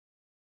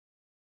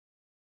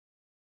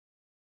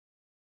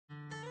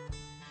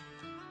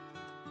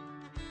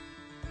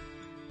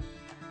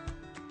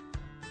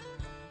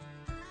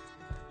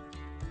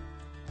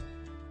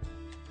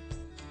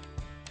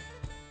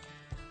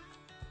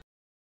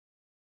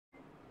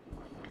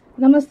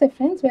Namaste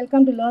friends,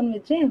 welcome to Learn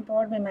with Jay,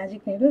 empowered by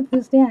Magic Needle.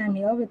 This day I am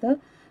here with a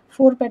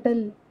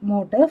 4-petal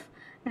motif.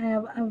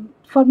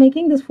 For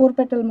making this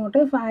 4-petal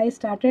motif, I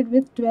started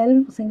with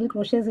 12 single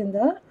crochets in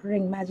the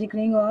ring, magic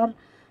ring or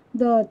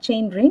the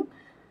chain ring.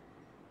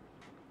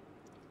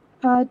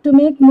 To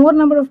make more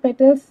number of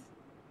petals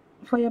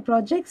for your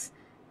projects,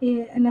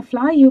 in a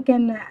flower you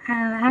can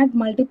add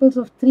multiples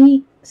of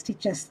 3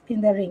 stitches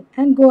in the ring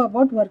and go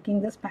about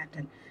working this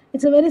pattern.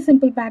 It's a very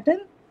simple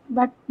pattern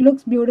but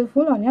looks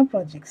beautiful on your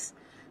projects.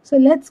 So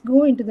let's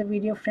go into the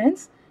video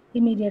friends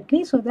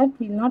immediately so that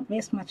we'll not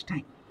waste much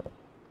time.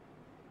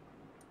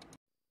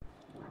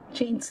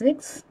 Chain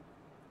 6,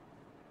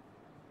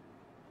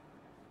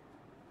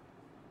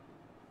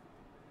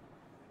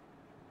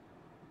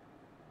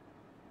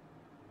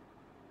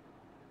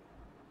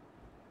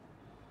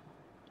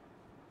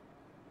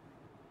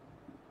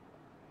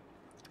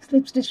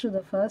 slip stitch to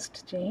the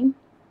first chain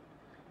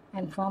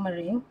and form a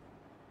ring.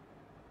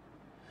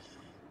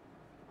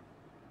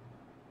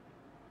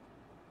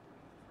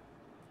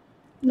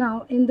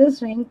 Now in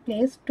this ring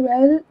place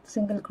 12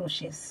 single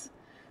crochets.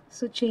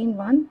 So chain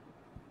 1,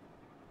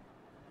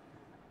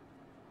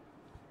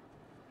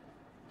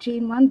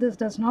 chain 1, this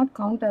does not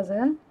count as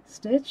a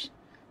stitch.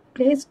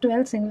 Place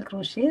 12 single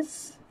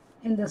crochets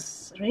in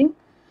this ring.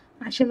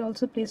 I shall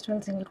also place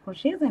 12 single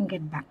crochets and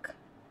get back.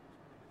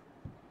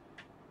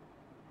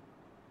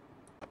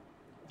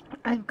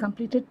 I have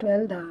completed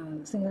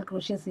 12 single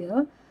crochets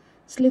here.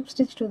 Slip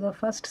stitch to the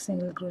first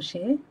single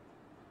crochet.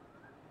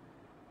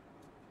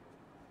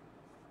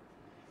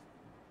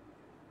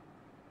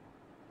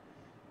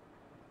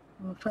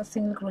 First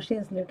single crochet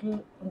is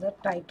little on the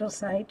tighter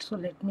side, so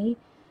let me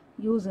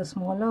use a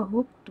smaller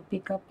hook to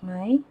pick up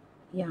my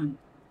yarn.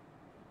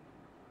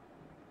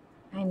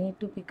 I need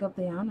to pick up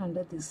the yarn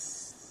under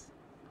this.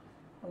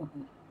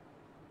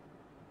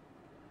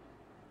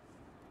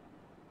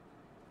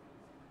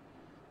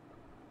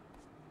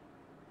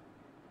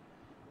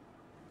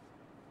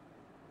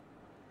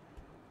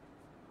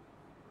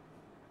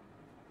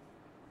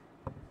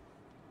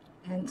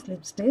 And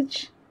slip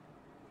stitch.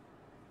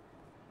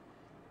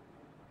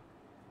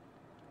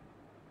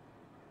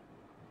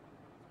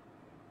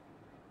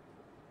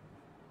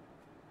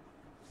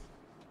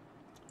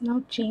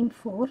 Now chain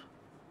 4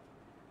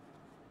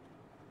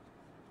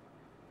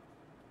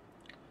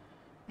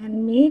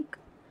 and make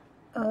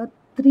a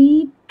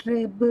 3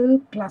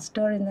 treble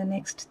cluster in the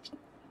next.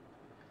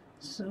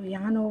 So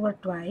yarn over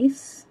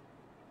twice,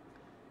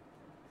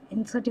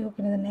 insert your hook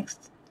in the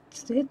next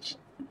stitch,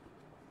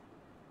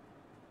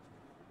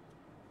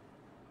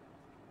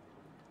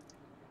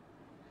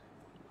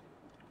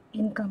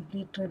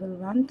 incomplete treble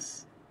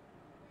once,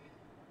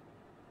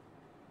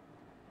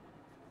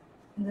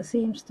 in the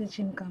same stitch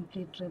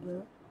incomplete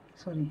treble,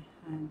 sorry,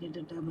 I did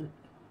a double,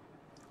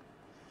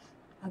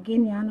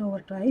 again yarn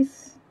over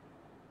twice,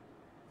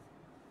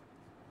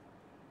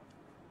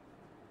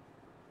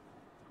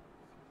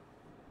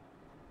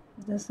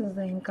 this is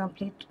the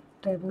incomplete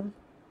treble,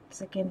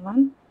 second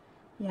one,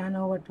 yarn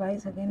over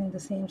twice again in the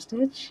same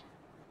stitch,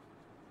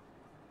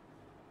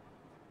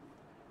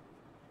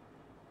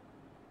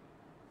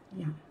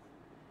 yeah.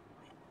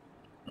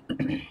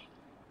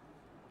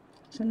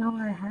 So now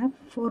I have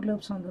 4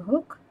 loops on the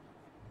hook,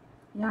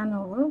 yarn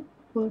over,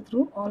 pull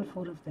through all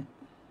 4 of them.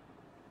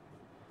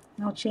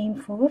 Now chain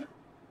 4,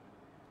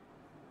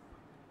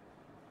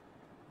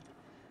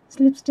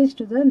 slip stitch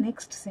to the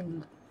next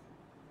single.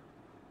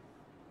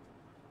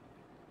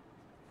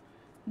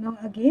 Now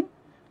again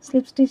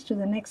slip stitch to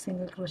the next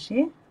single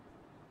crochet,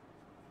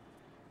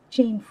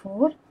 chain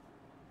 4,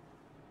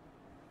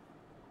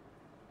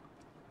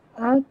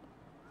 a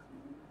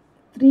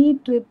 3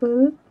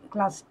 triple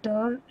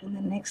cluster in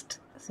the next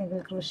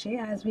single crochet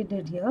as we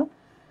did here.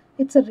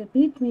 It's a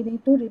repeat, we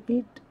need to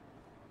repeat.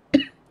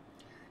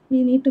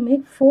 We need to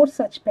make 4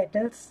 such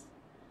petals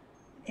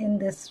in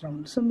this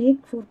round. So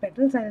make 4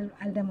 petals.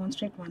 I'll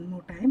demonstrate one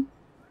more time.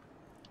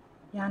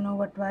 Yarn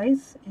over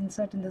twice,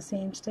 insert in the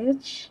same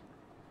stitch,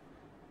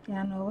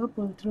 yarn over,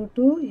 pull through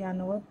 2,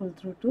 yarn over, pull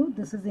through 2.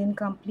 This is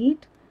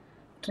incomplete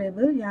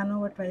treble, yarn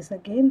over twice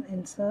again,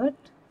 insert,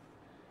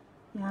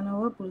 yarn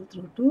over, pull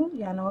through 2,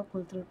 yarn over,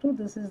 pull through 2.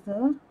 This is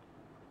the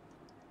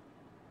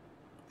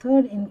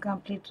third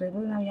incomplete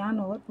treble. Now yarn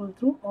over, pull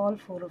through all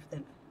 4 of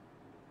them.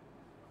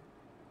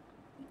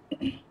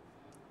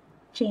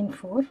 Chain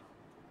 4,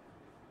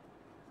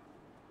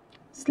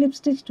 slip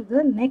stitch to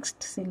the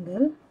next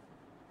single,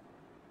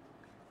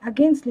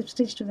 again slip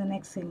stitch to the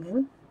next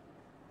single,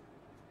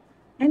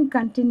 and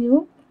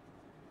continue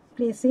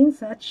placing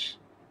such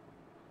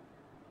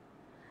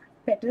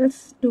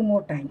petals 2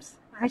 more times.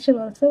 I shall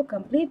also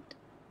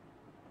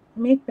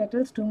make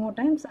petals 2 more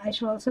times. I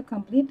shall also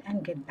complete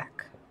and get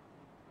back.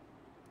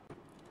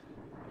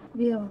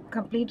 We have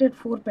completed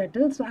 4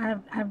 petals. So I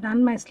have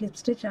done my slip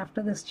stitch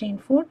after this chain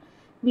 4.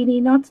 We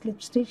need not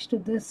slip stitch to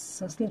this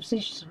slip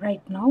stitch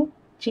right now.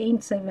 Chain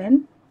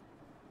 7,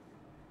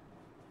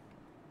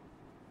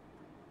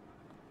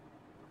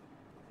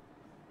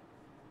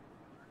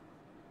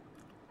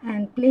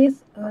 and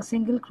place a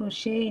single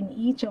crochet in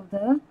each of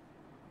the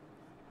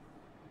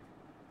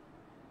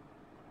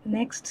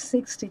next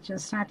 6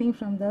 stitches starting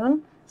from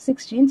the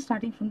 6th chain,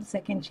 starting from the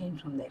 2nd chain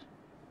from there.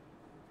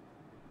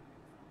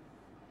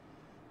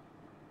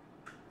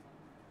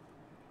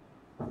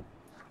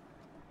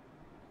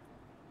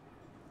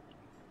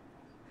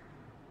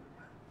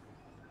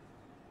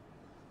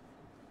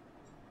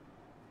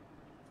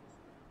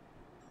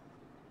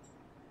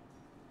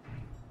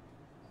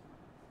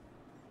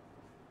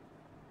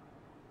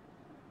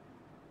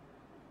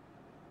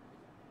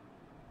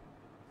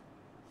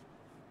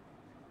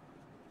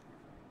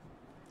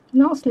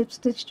 Now slip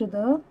stitch to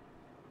the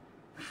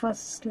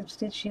first slip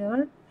stitch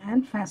here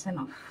and fasten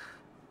off.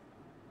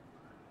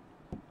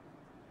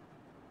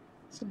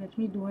 So let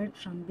me do it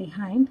from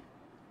behind.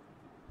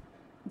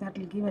 That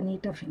will give a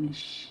neater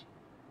finish.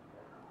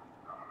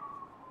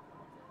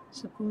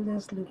 So pull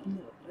this loop,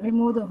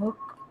 remove the hook,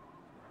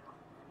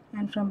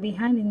 and from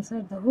behind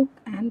insert the hook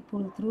and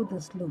pull through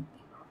this loop.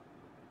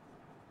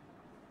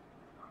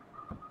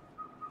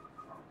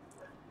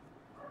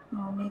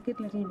 Now make it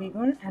a little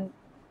bigger and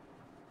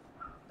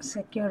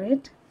secure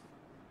it.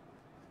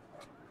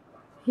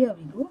 Here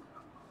we go.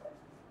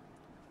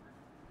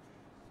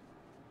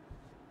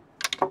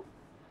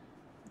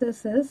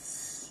 This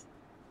is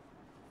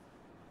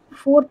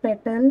 4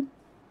 petal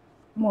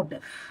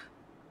motif.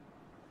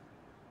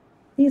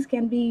 These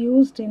can be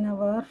used in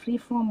our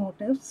freeform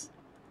motifs,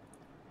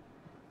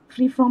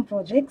 freeform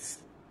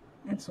projects,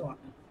 and so on.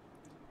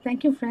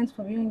 Thank you friends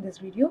for viewing this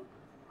video.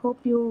 Hope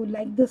you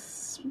like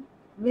this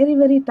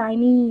very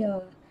tiny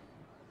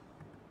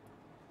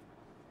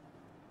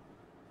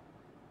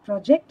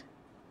project,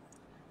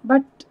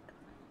 but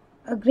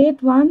a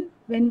great one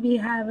when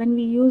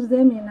we use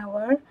them in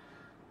our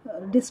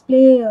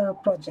display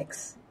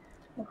projects.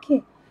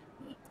 Okay,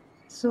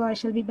 so I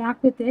shall be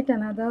back with yet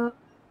another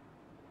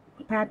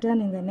pattern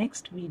in the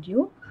next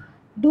video.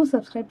 Do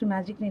subscribe to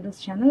Magic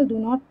Needles channel. Do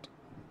not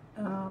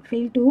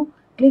fail to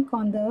click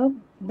on the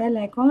bell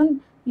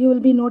icon. You will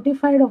be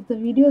notified of the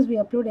videos we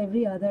upload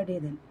every other day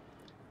then.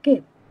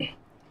 Okay,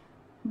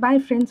 bye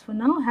friends for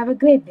now. Have a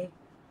great day.